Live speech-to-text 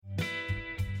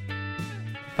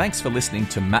Thanks for listening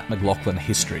to Matt McLaughlin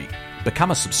History.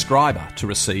 Become a subscriber to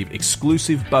receive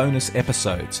exclusive bonus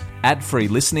episodes, ad-free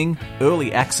listening,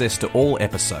 early access to all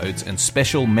episodes, and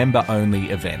special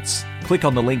member-only events. Click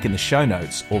on the link in the show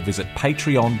notes or visit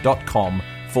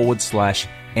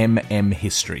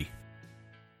patreon.com/mmhistory.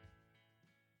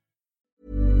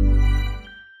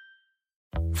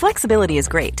 Flexibility is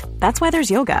great. That's why there's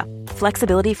yoga.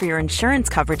 Flexibility for your insurance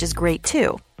coverage is great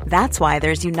too. That's why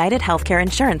there's United Healthcare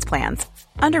Insurance Plans.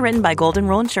 Underwritten by Golden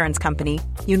Rule Insurance Company,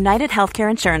 United Healthcare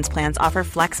Insurance Plans offer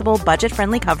flexible,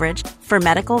 budget-friendly coverage for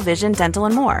medical, vision, dental,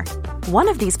 and more. One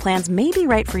of these plans may be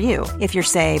right for you if you're,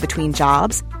 say, between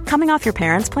jobs, coming off your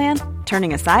parents' plan,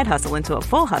 turning a side hustle into a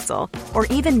full hustle, or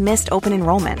even missed open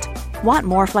enrollment. Want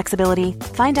more flexibility?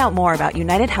 Find out more about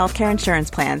United Healthcare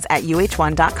Insurance Plans at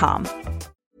uh1.com.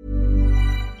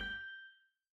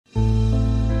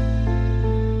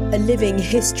 A Living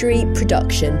History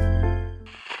production.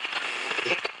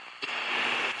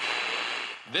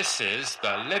 This is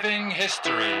the Living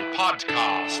History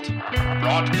Podcast,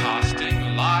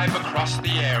 broadcasting live across the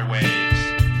airwaves.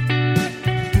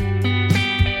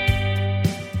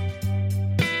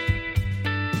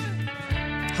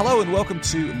 Hello and welcome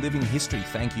to Living History.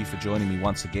 Thank you for joining me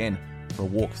once again for a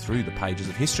walk through the pages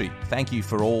of history. Thank you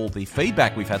for all the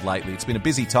feedback we've had lately. It's been a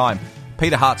busy time.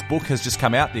 Peter Hart's book has just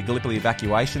come out, The Gallipoli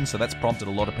Evacuation, so that's prompted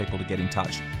a lot of people to get in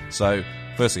touch. So,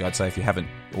 firstly, I'd say if you haven't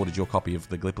ordered your copy of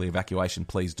The Gallipoli Evacuation,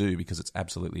 please do, because it's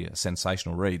absolutely a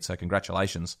sensational read. So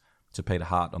congratulations to Peter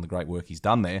Hart on the great work he's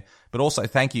done there. But also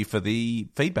thank you for the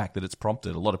feedback that it's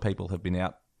prompted. A lot of people have been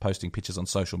out posting pictures on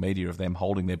social media of them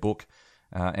holding their book,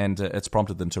 and it's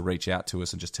prompted them to reach out to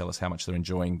us and just tell us how much they're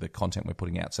enjoying the content we're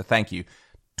putting out. So thank you.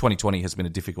 2020 has been a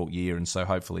difficult year, and so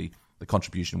hopefully the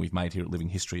contribution we've made here at Living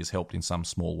History has helped in some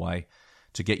small way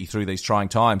to get you through these trying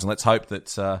times. And let's hope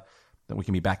that we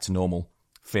can be back to normal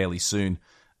fairly soon.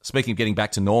 Speaking of getting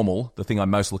back to normal, the thing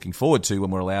I'm most looking forward to when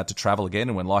we're allowed to travel again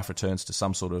and when life returns to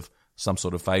some sort of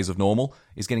phase of normal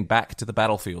is getting back to the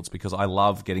battlefields, because I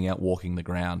love getting out walking the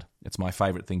ground. It's my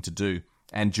favourite thing to do.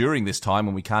 And during this time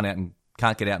when we can't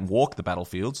get out and walk the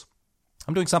battlefields,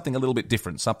 I'm doing something a little bit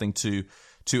different, something to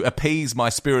appease my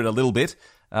spirit a little bit.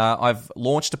 I've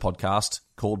launched a podcast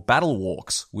called Battle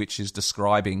Walks, which is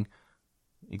describing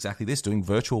exactly this, doing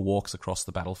virtual walks across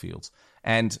the battlefields.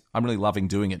 And I'm really loving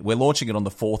doing it. We're launching it on the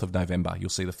 4th of November. You'll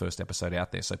see the first episode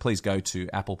out there. So please go to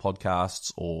Apple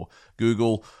Podcasts or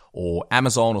Google or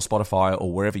Amazon or Spotify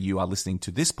or wherever you are listening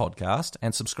to this podcast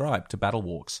and subscribe to Battle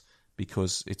Walks,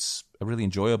 because it's a really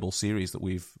enjoyable series that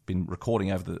we've been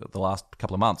recording over the last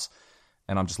couple of months.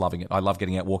 And I'm just loving it. I love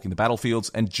getting out walking the battlefields,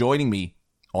 and joining me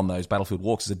on those battlefield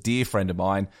walks is a dear friend of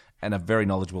mine and a very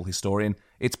knowledgeable historian.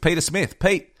 It's Peter Smith.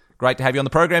 Pete, great to have you on the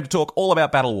program to talk all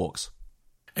about battle walks.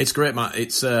 It's great, Matt.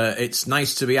 It's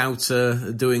nice to be out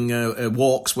doing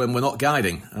walks when we're not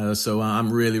guiding. So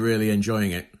I'm really, really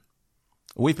enjoying it.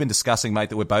 We've been discussing, mate,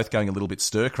 that we're both going a little bit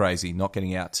stir-crazy, not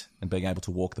getting out and being able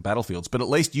to walk the battlefields. But at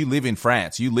least you live in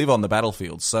France. You live on the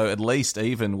battlefields. So at least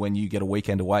even when you get a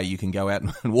weekend away, you can go out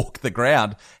and walk the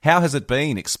ground. How has it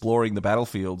been exploring the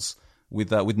battlefields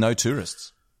with no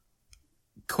tourists?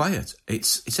 Quiet.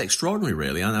 It's extraordinary,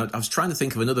 really. And I was trying to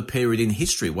think of another period in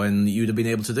history when you'd have been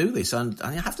able to do this. And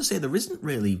I have to say there isn't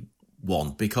really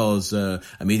one, because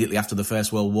immediately after the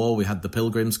First World War, we had the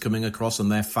Pilgrims coming across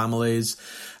and their families.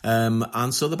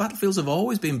 And so the battlefields have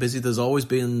always been busy. There's always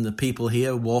been people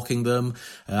here walking them.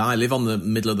 I live on the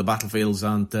middle of the battlefields,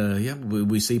 and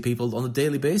we see people on a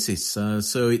daily basis.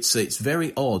 So it's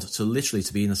very odd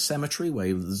to be in a cemetery where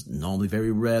you're normally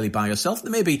very rarely by yourself.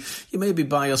 You may be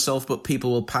by yourself, but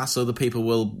people will pass. Other people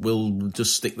will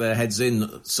just stick their heads in.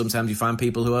 Sometimes you find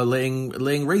people who are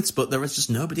laying wreaths, but there is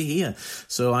just nobody here.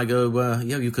 So I go,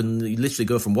 you can literally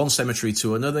go from one cemetery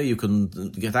to another. You can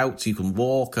get out, you can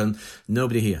walk, and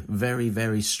nobody here. Very,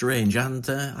 very strange. And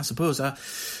I suppose I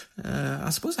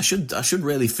should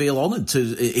really feel honoured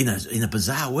in a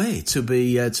bizarre way to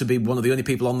be one of the only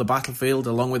people on the battlefield,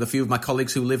 along with a few of my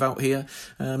colleagues who live out here,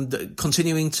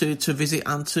 continuing to visit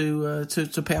and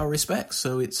to pay our respects.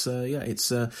 So it's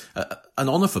an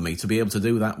honour for me to be able to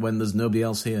do that when there's nobody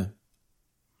else here.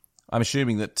 I'm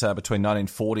assuming that between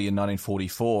 1940 and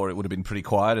 1944, it would have been pretty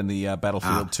quiet in the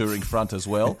battlefield touring front as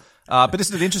well. But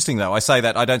isn't it interesting, though? I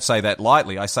don't say that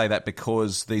lightly. I say that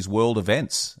because these world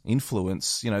events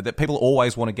influence, that people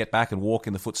always want to get back and walk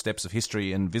in the footsteps of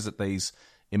history and visit these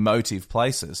emotive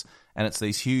places. And it's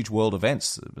these huge world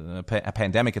events, a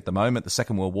pandemic at the moment, the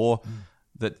Second World War,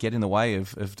 that get in the way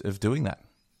of doing that.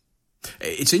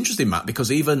 It's interesting, Matt,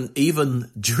 because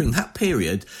even during that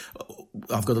period,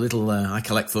 I've got a little, I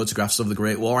collect photographs of the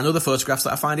Great War and other photographs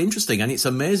that I find interesting. And it's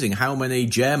amazing how many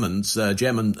German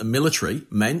military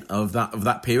men of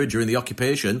that period during the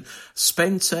occupation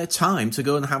spent time to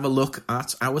go and have a look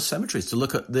at our cemeteries, to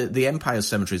look at the Empire's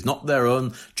cemeteries, not their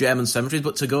own German cemeteries,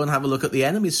 but to go and have a look at the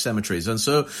enemy's cemeteries. And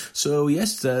so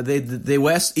yes, they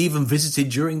were even visited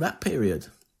during that period,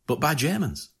 but by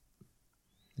Germans.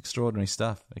 Extraordinary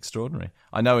stuff. Extraordinary.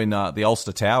 I know in the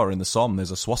Ulster Tower in the Somme, there's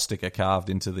a swastika carved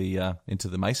into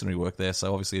the masonry work there.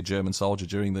 So obviously, a German soldier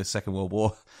during the Second World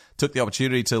War took the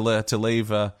opportunity to leave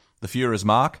the Führer's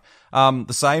mark. The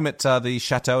same at the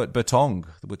chateau at Bertong,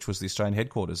 which was the Australian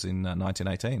headquarters in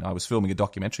 1918. I was filming a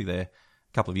documentary there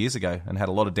a couple of years ago and had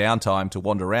a lot of downtime to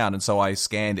wander around, and so I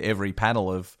scanned every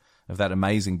panel of that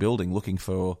amazing building looking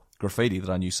for graffiti that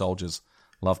I knew soldiers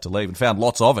loved to leave, and found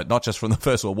lots of it, not just from the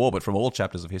First World War, but from all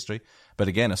chapters of history. But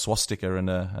again, a swastika, and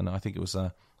I think it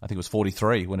was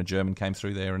 43 when a German came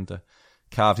through there and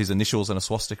carved his initials and a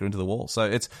swastika into the wall. So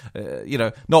it's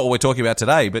not what we're talking about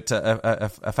today, but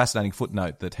a fascinating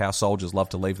footnote that how soldiers love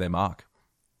to leave their mark.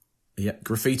 Yeah,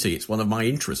 graffiti. It's one of my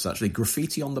interests, actually.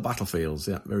 Graffiti on the battlefields.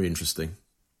 Yeah, very interesting.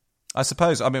 I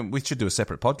suppose, we should do a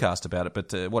separate podcast about it,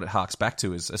 but what it harks back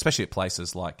to is, especially at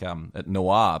places like at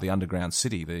Noir, the underground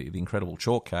city, the incredible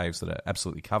chalk caves that are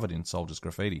absolutely covered in soldiers'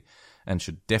 graffiti and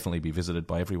should definitely be visited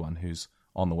by everyone who's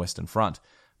on the Western Front.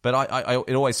 But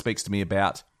it always speaks to me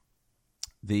about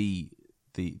the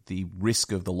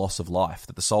risk of the loss of life,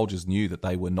 that the soldiers knew that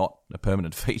they were not a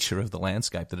permanent feature of the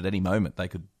landscape, that at any moment they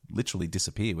could literally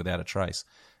disappear without a trace.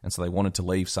 And so they wanted to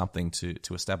leave something to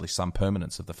establish some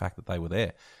permanence of the fact that they were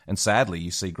there. And sadly,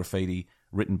 you see graffiti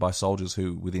written by soldiers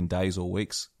who, within days or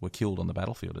weeks, were killed on the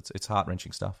battlefield. It's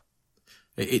heart-wrenching stuff.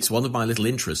 It's one of my little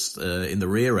interests. In the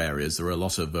rear areas, there are a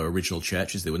lot of original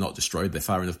churches. They were not destroyed. They're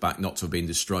far enough back not to have been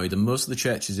destroyed. And most of the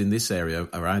churches in this area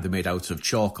are either made out of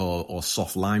chalk or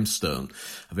soft limestone,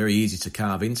 are very easy to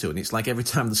carve into. And it's like every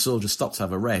time the soldier stopped to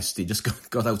have a rest, he just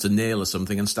got out a nail or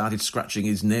something and started scratching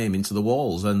his name into the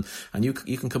walls. And you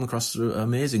can come across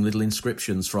amazing little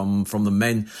inscriptions from the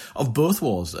men of both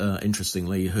wars,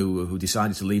 interestingly, who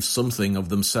decided to leave something of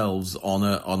themselves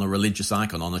on a religious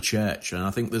icon, on a church. And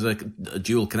I think there's a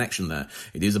dual connection there.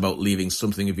 It is about leaving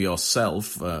something of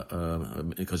yourself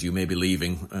because you may be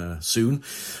leaving soon,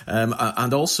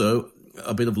 and also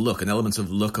a bit of luck, an element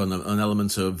of luck, an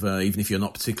element of even if you're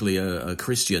not particularly a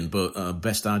Christian, but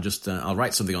best I'll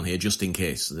write something on here just in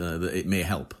case that it may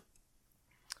help.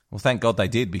 Well, thank God they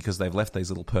did, because they've left these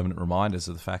little permanent reminders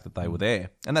of the fact that they were there.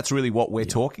 And that's really what we're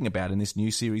talking about in this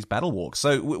new series, Battle Walk.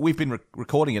 So we've been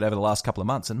recording it over the last couple of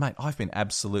months, and mate, I've been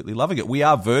absolutely loving it. We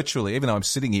are virtually, even though I'm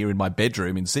sitting here in my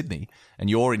bedroom in Sydney and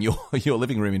you're in your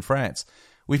living room in France,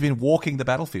 we've been walking the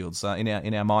battlefields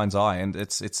in our mind's eye, and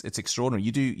it's extraordinary.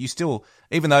 You still,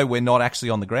 even though we're not actually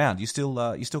on the ground, you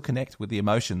still connect with the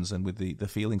emotions and with the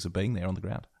feelings of being there on the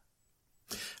ground.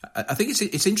 I think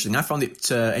it's interesting. I found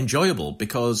it enjoyable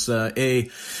because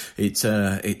it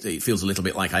feels a little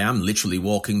bit like I am literally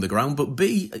walking the ground, but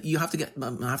B,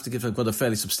 I've got a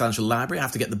fairly substantial library. I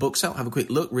have to get the books out, have a quick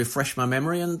look, refresh my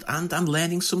memory, and I'm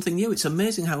learning something new. It's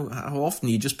amazing how often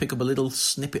you just pick up a little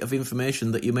snippet of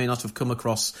information that you may not have come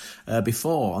across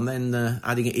before, and then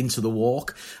adding it into the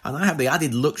walk. And I have the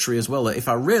added luxury as well that if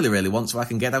I really, really want to, I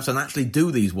can get out and actually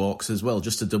do these walks as well,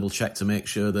 just to double check to make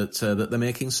sure that they're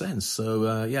making sense. So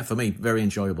for me, very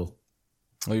enjoyable.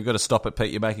 Well, you've got to stop it,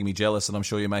 Pete. You're making me jealous, and I'm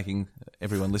sure you're making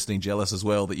everyone listening jealous as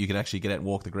well, that you can actually get out and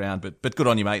walk the ground. But good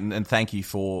on you, mate, and thank you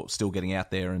for still getting out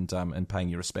there and paying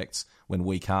your respects when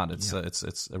we can't. It's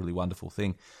a really wonderful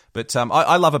thing. But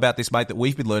I love about this, mate, that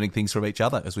we've been learning things from each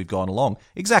other as we've gone along,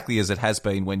 exactly as it has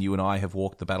been when you and I have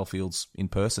walked the battlefields in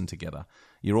person together.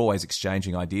 You're always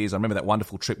exchanging ideas. I remember that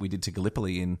wonderful trip we did to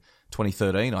Gallipoli in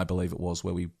 2013, I believe it was,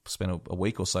 where we spent a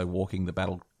week or so walking the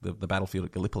battlefield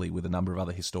at Gallipoli with a number of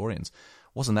other historians.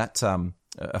 Wasn't that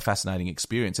a fascinating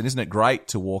experience? And isn't it great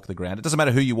to walk the ground? It doesn't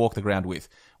matter who you walk the ground with,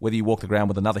 whether you walk the ground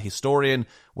with another historian,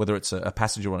 whether it's a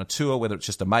passenger on a tour, whether it's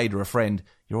just a mate or a friend,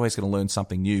 you're always going to learn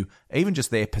something new. Even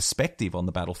just their perspective on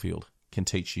the battlefield can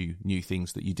teach you new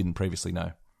things that you didn't previously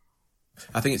know.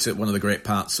 I think it's one of the great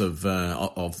parts of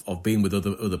being with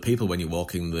other people when you're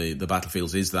walking the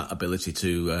battlefields is that ability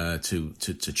to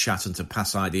chat and to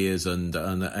pass ideas and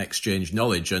exchange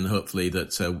knowledge, and hopefully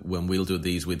that when we'll do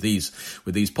these with these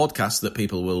podcasts, that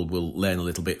people will learn a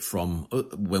little bit from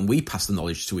when we pass the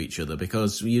knowledge to each other,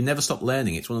 because you never stop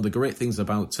learning. It's one of the great things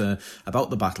about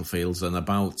the battlefields and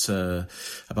about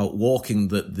walking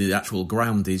the actual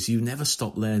ground is you never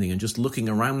stop learning and just looking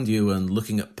around you and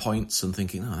looking at points and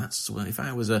thinking, oh, if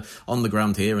I was on the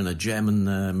ground here and a German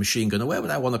machine gunner, where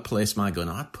would I want to place my gun?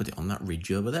 I'd put it on that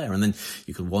ridge over there. And then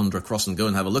you could wander across and go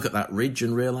and have a look at that ridge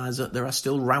and realise that there are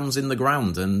still rounds in the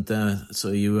ground. And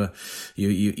so you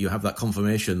have that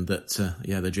confirmation that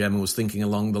the German was thinking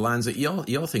along the lines that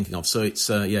you're thinking of. So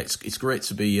it's great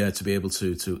to be able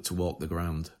to walk the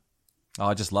ground. Oh,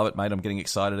 I just love it, mate. I'm getting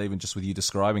excited even just with you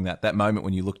describing that. That moment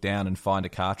when you look down and find a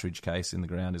cartridge case in the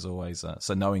ground is always...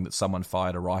 so knowing that someone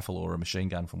fired a rifle or a machine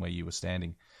gun from where you were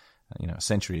standing, a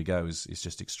century ago is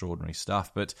just extraordinary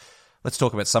stuff. But let's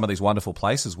talk about some of these wonderful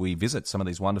places we visit, some of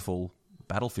these wonderful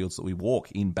battlefields that we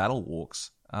walk in battle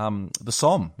walks. The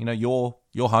Somme,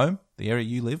 your home, the area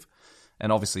you live,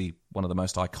 and obviously one of the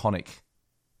most iconic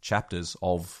chapters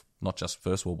of not just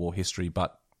First World War history,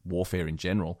 but warfare in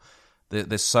general.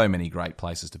 There's so many great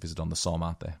places to visit on the Somme,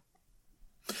 aren't there?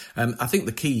 I think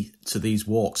the key to these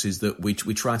walks is that we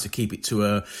try to keep it to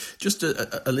a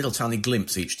little tiny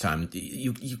glimpse each time.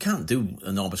 You can't do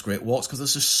enormous great walks because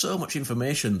there's just so much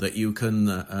information that you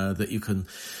can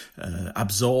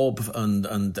absorb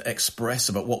and express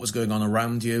about what was going on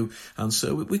around you, and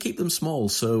so we keep them small.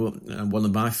 So one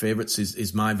of my favourites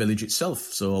is my village itself.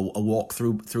 So a walk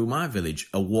through my village,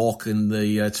 a walk in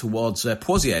the towards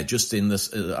Pozières, just in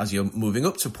this as you're moving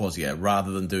up to Pozières,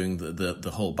 rather than doing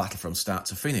the whole battle from start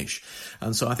to finish.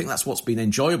 And so I think that's what's been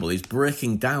enjoyable, is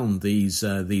breaking down these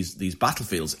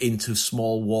battlefields into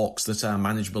small walks that are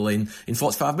manageable in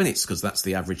 45 minutes, because that's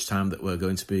the average time that we're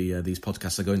going to be these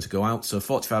podcasts are going to go out. So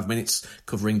 45 minutes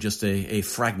covering just a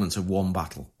fragment of one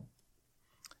battle.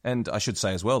 And I should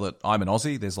say as well that I'm an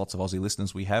Aussie. There's lots of Aussie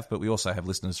listeners we have, but we also have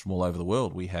listeners from all over the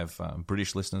world. We have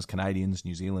British listeners, Canadians,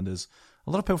 New Zealanders,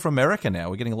 a lot of people from America now.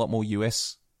 We're getting a lot more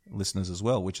US listeners as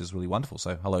well, which is really wonderful.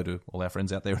 So hello to all our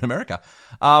friends out there in America.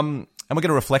 And we're going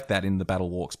to reflect that in the Battle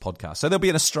Walks podcast. So there'll be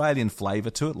an Australian flavour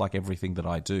to it, like everything that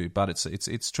I do, but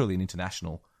it's truly an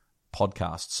international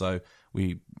podcast. So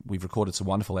we've recorded some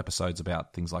wonderful episodes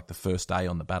about things like the first day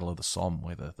on the Battle of the Somme,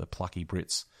 where the plucky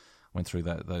Brits went through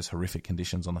those horrific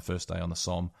conditions on the first day on the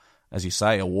Somme. As you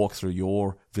say, a walk through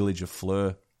your village of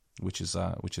Fleur, which is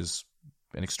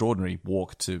an extraordinary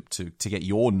walk to get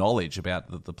your knowledge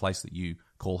about the place that you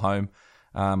call home.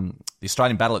 The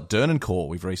Australian battle at Dernancourt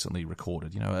we've recently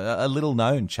recorded, a little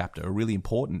known chapter, a really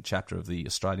important chapter of the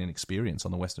Australian experience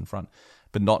on the Western Front,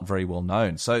 but not very well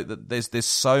known. So there's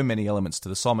so many elements to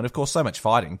the Somme, and of course so much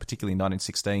fighting, particularly in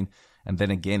 1916 and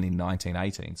then again in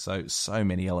 1918. So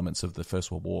many elements of the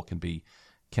First World War can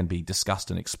be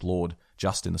discussed and explored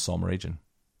just in the Somme region.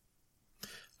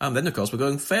 And then, of course, we're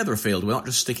going further afield. We're not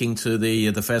just sticking to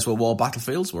the First World War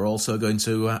battlefields. We're also going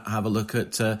to have a look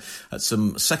at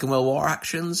some Second World War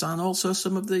actions, and also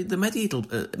some of the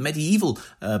medieval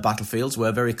battlefields.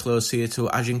 We're very close here to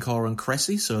Agincourt and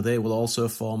Crécy, so they will also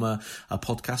form a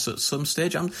podcast at some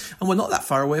stage. And we're not that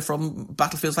far away from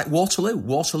battlefields like Waterloo.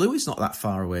 Waterloo is not that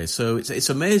far away, so it's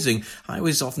amazing. I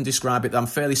always often describe it that I'm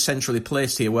fairly centrally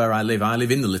placed here where I live. I live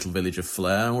in the little village of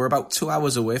Fleur, and we're about 2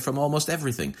 hours away from almost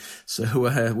everything.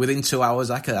 So within 2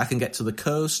 hours, I can get to the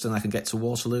coast and I can get to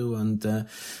Waterloo, and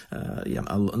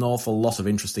an awful lot of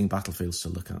interesting battlefields to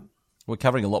look at. We're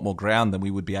covering a lot more ground than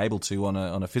we would be able to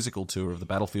on a physical tour of the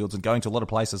battlefields, and going to a lot of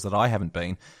places that I haven't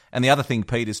been. And the other thing,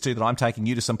 Pete, is too that I'm taking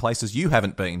you to some places you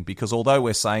haven't been, because although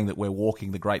we're saying that we're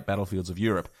walking the great battlefields of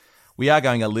Europe, we are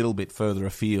going a little bit further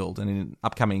afield, and in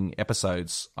upcoming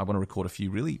episodes, I want to record a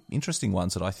few really interesting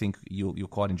ones that I think you'll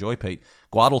quite enjoy, Pete.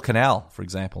 Guadalcanal, for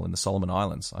example, in the Solomon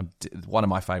Islands, one of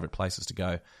my favourite places to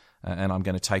go, and I'm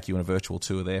going to take you on a virtual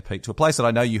tour there, Pete, to a place that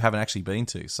I know you haven't actually been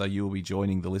to. So you will be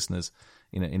joining the listeners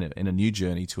in a new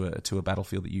journey to a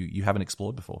battlefield that you haven't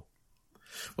explored before.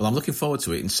 Well, I'm looking forward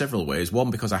to it in several ways.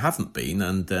 One, because I haven't been,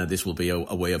 and this will be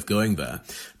a way of going there.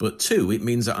 But two, it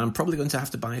means that I'm probably going to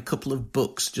have to buy a couple of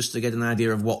books just to get an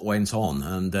idea of what went on,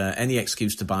 and any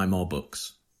excuse to buy more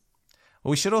books.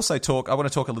 Well, we should also I want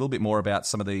to talk a little bit more about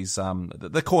some of these,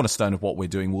 the cornerstone of what we're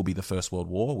doing will be the First World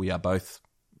War. We are both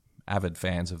avid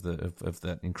fans of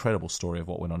the incredible story of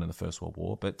what went on in the First World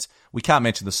War, but we can't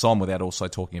mention the Somme without also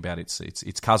talking about its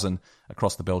cousin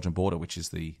across the Belgian border, which is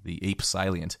the Ypres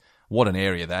salient. What an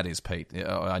area that is, Pete.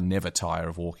 I never tire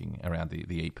of walking around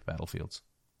the Ypres battlefields.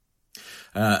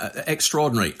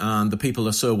 Extraordinary, and the people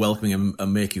are so welcoming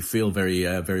and make you feel very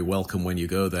very welcome when you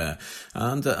go there.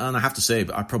 And I have to say,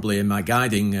 I probably in my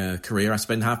guiding career I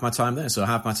spend half my time there. So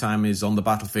half my time is on the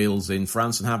battlefields in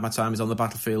France, and half my time is on the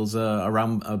battlefields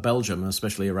around Belgium,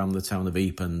 especially around the town of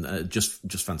Ypres, and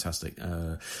just fantastic.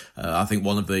 I think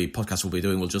one of the podcasts we'll be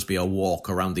doing will just be a walk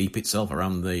around Ypres itself,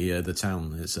 around the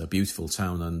town. It's a beautiful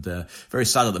town, and very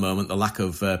sad at the moment, the lack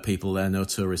of people there, no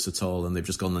tourists at all, and they've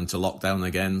just gone into lockdown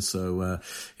again. So So,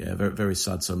 very, very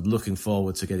sad. So I'm looking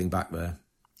forward to getting back there.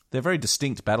 They're very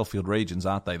distinct battlefield regions,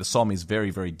 aren't they? The Somme is very,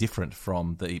 very different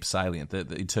from the Ypres salient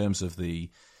in terms of the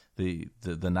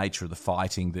nature of the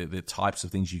fighting, the types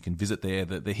of things you can visit there,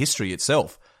 the history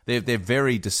itself. They're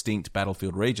very distinct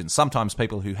battlefield regions. Sometimes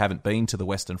people who haven't been to the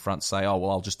Western Front say, oh,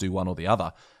 well, I'll just do one or the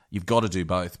other. You've got to do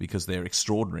both because they're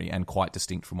extraordinary and quite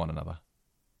distinct from one another.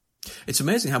 It's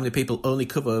amazing how many people only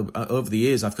cover, over the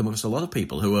years, I've come across a lot of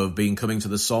people who have been coming to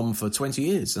the Somme for 20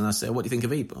 years. And I say, what do you think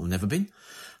of Ypres? I've never been.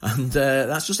 And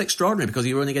that's just extraordinary because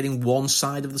you're only getting one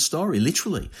side of the story,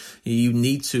 literally. You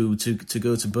need to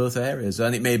go to both areas.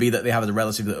 And it may be that they have a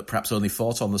relative that perhaps only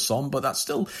fought on the Somme, but that's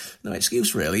still no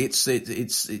excuse, really.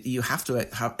 You have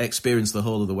to experience the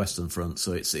whole of the Western Front,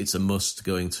 so it's a must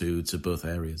going to both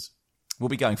areas. We'll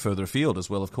be going further afield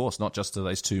as well, of course, not just to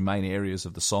those two main areas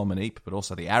of the Somme and Ypres, but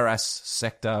also the Arras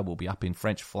sector. We'll be up in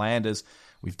French Flanders.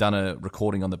 We've done a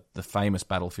recording on the famous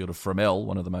battlefield of Fromelles,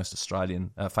 one of the most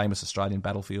famous Australian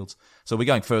battlefields. So we're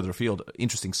going further afield,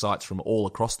 interesting sites from all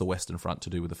across the Western Front to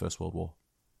do with the First World War.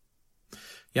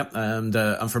 Yep, and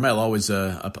Fromelles always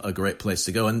a great place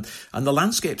to go, and the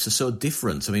landscapes are so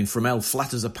different. I mean, Fromelles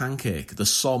flat as a pancake, the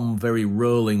Somme very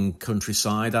rolling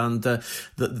countryside, and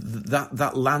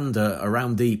that land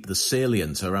around Ypres, the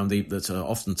salient around Ypres that are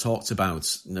often talked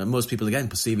about. Most people again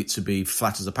perceive it to be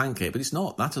flat as a pancake, but it's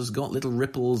not. That has got little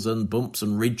ripples and bumps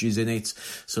and ridges in it,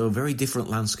 so very different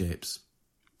landscapes.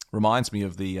 Reminds me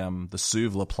of the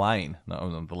Suvla Plain.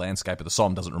 No, the landscape of the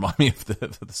Somme doesn't remind me of the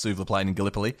Suvla Plain in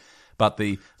Gallipoli, but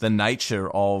the nature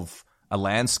of a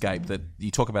landscape that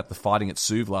you talk about the fighting at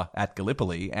Suvla at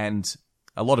Gallipoli, and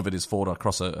a lot of it is fought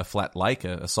across a flat lake,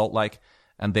 a salt lake,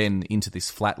 and then into this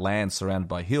flat land surrounded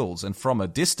by hills. And from a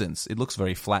distance, it looks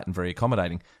very flat and very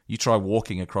accommodating. You try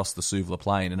walking across the Suvla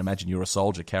Plain and imagine you're a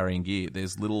soldier carrying gear.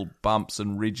 There's little bumps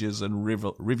and ridges and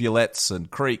rivulets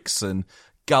and creeks and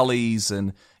gullies,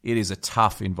 and it is a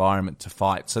tough environment to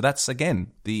fight. So that's,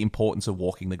 again, the importance of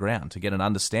walking the ground, to get an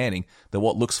understanding that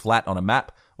what looks flat on a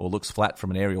map or looks flat from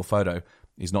an aerial photo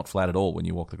is not flat at all when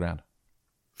you walk the ground.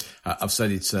 I've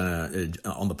said it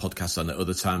on the podcast and at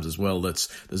other times as well, that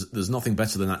there's nothing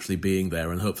better than actually being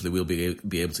there, and hopefully we'll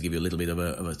be able to give you a little bit of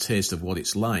a taste of what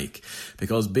it's like,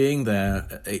 because being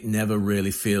there, it never really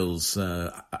feels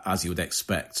as you would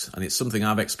expect, and it's something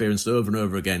I've experienced over and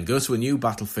over again. Go to a new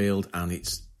battlefield and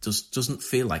it's just doesn't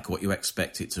feel like what you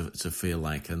expect it to feel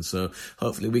like, and so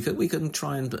hopefully we can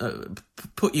try and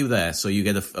put you there so you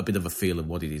get a bit of a feel of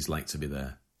what it is like to be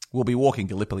there. We'll be walking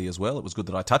Gallipoli as well. It was good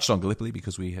that I touched on Gallipoli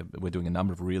because we're doing a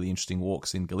number of really interesting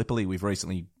walks in Gallipoli. We've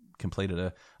recently completed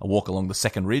a walk along the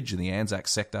Second Ridge in the Anzac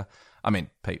sector. I mean,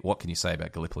 Pete, what can you say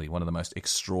about Gallipoli? One of the most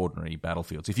extraordinary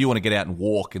battlefields. If you want to get out and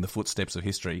walk in the footsteps of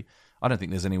history, I don't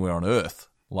think there's anywhere on earth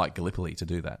like Gallipoli to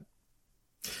do that.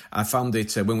 I found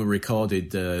it when we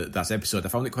recorded that episode. I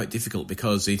found it quite difficult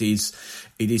because it is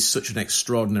such an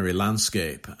extraordinary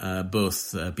landscape,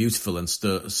 both beautiful and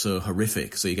so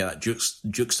horrific. So you get that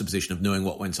juxtaposition of knowing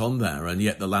what went on there, and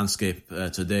yet the landscape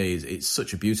today it's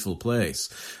such a beautiful place.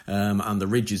 And the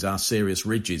ridges are serious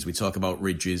ridges. We talk about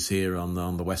ridges here on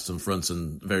the Western Front,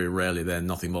 and very rarely they're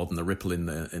nothing more than the ripple in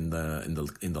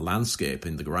the landscape,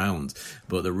 in the ground.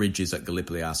 But the ridges at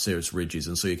Gallipoli are serious ridges,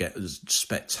 and so you get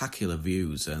spectacular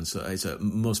views. And so it's a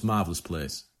most marvellous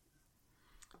place.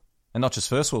 And not just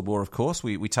First World War, of course.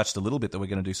 We touched a little bit that we're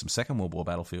going to do some Second World War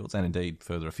battlefields, and indeed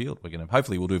further afield.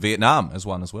 Hopefully we'll do Vietnam as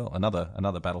one as well,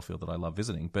 another battlefield that I love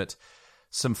visiting. But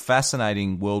some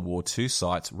fascinating World War II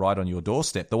sites right on your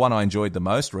doorstep. The one I enjoyed the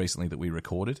most recently that we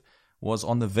recorded was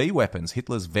on the V weapons,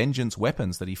 Hitler's vengeance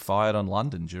weapons that he fired on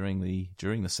London during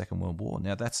the Second World War.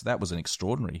 Now that was an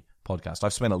extraordinary podcast.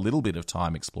 I've spent a little bit of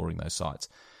time exploring those sites,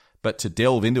 but to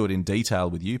delve into it in detail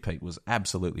with you, Pete, was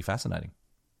absolutely fascinating.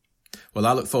 Well,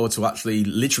 I look forward to actually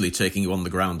literally taking you on the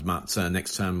ground, Matt,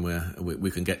 next time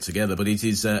we can get together. But it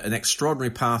is an extraordinary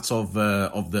part of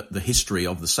the history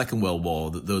of the Second World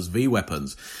War, those V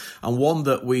weapons, and one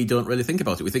that we don't really think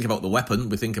about. We think about the weapon,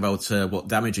 we think about what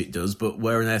damage it does, but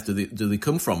where on earth do they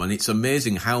come from? And it's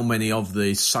amazing how many of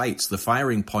the sites, the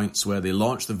firing points where they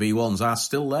launched the V1s are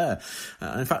still there.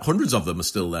 In fact, hundreds of them are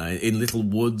still there in little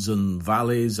woods and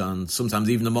valleys, and sometimes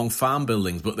even among farm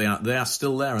buildings. But they are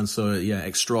still there, and so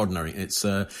extraordinary. It's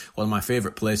one of my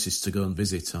favourite places to go and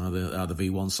visit are the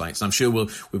V1 sites. I'm sure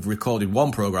we've recorded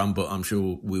one programme, but I'm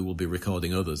sure we will be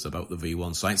recording others about the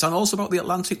V1 sites, and also about the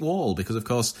Atlantic Wall, because of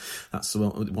course that's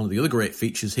one of the other great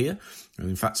features here.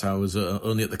 In fact, I was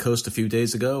only at the coast a few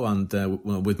days ago and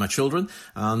with my children,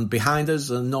 and behind us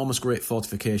enormous great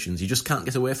fortifications. You just can't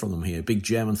get away from them here. Big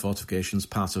German fortifications,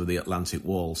 part of the Atlantic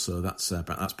Wall. So that's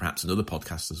perhaps another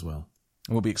podcast as well.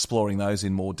 And we'll be exploring those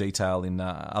in more detail in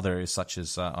other areas, such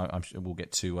as I'm sure we'll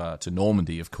get to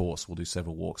Normandy, of course. We'll do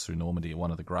several walks through Normandy,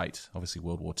 one of the great, obviously,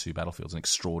 World War II battlefields, an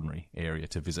extraordinary area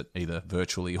to visit either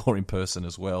virtually or in person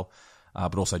as well.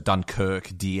 But also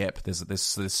Dunkirk, Dieppe.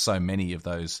 There's so many of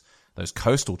those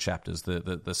coastal chapters.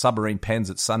 The submarine pens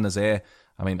at Saint-Nazaire.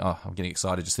 I mean, I'm getting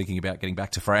excited just thinking about getting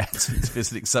back to France and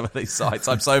visiting some of these sites.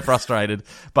 I'm so frustrated.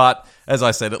 But as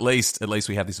I said, at least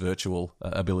we have this virtual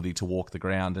ability to walk the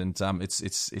ground, and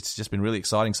it's just been really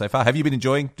exciting so far. Have you been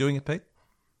enjoying doing it, Pete?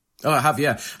 Oh, I have,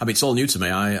 yeah. I mean, it's all new to me.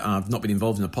 I've not been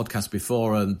involved in a podcast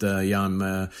before, and I'm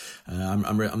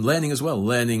learning as well.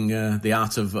 Learning the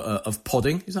art of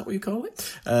podding. Is that what you call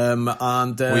it? We are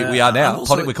now.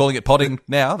 Also, we're calling it podding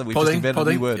now that we've just invented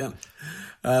a new word. Yeah.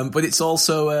 But it's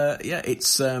also,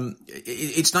 it's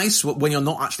nice when you're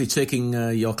not actually taking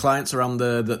your clients around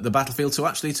the battlefield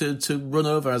to run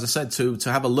over, as I said, to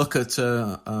have a look at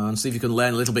and see if you can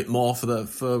learn a little bit more for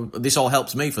this all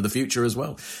helps me for the future as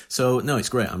well. So no, it's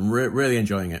great. I'm really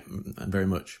enjoying it very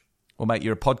much. Well, mate,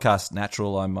 you're a podcast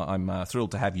natural. I'm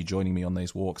thrilled to have you joining me on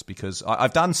these walks because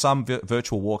I've done some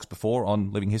virtual walks before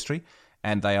on Living History.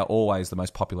 And they are always the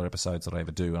most popular episodes that I ever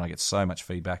do, and I get so much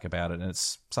feedback about it, and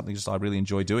it's something just I really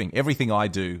enjoy doing. Everything I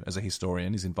do as a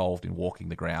historian is involved in walking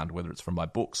the ground, whether it's from my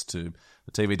books to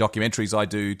the TV documentaries I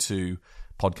do to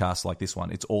podcasts like this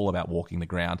one. It's all about walking the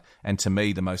ground, and to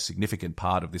me, the most significant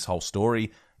part of this whole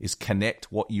story is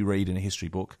connect what you read in a history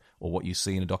book or what you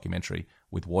see in a documentary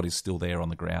with what is still there on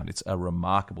the ground. It's a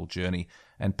remarkable journey,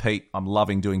 and Pete, I'm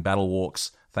loving doing battle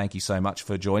walks. Thank you so much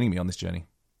for joining me on this journey.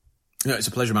 No, it's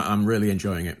a pleasure, Matt. I'm really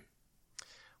enjoying it.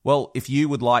 Well, if you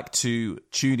would like to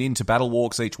tune in to Battle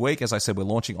Walks each week, as I said, we're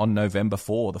launching on November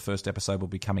 4. The first episode will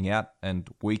be coming out and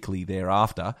weekly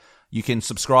thereafter. You can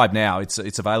subscribe now. It's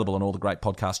available on all the great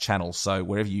podcast channels. So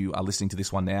wherever you are listening to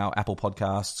this one now, Apple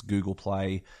Podcasts, Google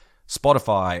Play,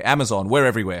 Spotify, Amazon, we're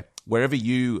everywhere. Wherever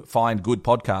you find good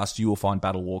podcasts, you will find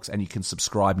Battle Walks, and you can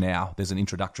subscribe now. There's an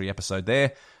introductory episode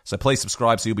there. So please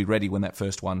subscribe so you'll be ready when that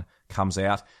first one comes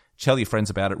out. Tell your friends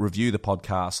about it, review the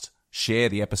podcast, share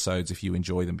the episodes if you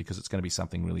enjoy them, because it's going to be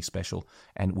something really special.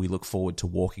 And we look forward to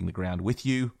walking the ground with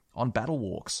you on Battle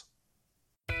Walks.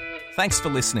 Thanks for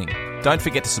listening. Don't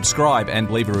forget to subscribe and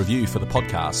leave a review for the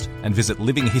podcast, and visit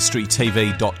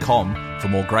livinghistorytv.com for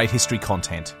more great history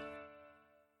content.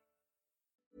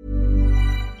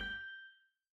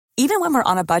 Even when we're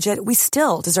on a budget, we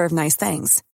still deserve nice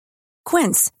things.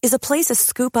 Quince is a place to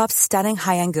scoop up stunning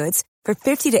high-end goods for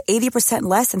 50 to 80%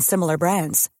 less than similar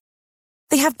brands.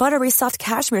 They have buttery soft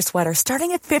cashmere sweaters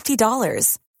starting at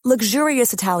 $50,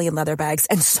 luxurious Italian leather bags,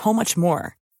 and so much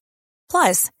more.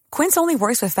 Plus, Quince only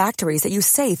works with factories that use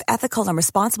safe, ethical, and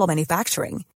responsible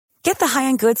manufacturing. Get the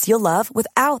high-end goods you'll love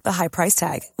without the high price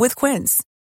tag with Quince.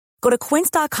 Go to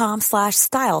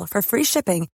quince.com/style for free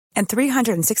shipping and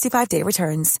 365-day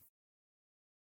returns.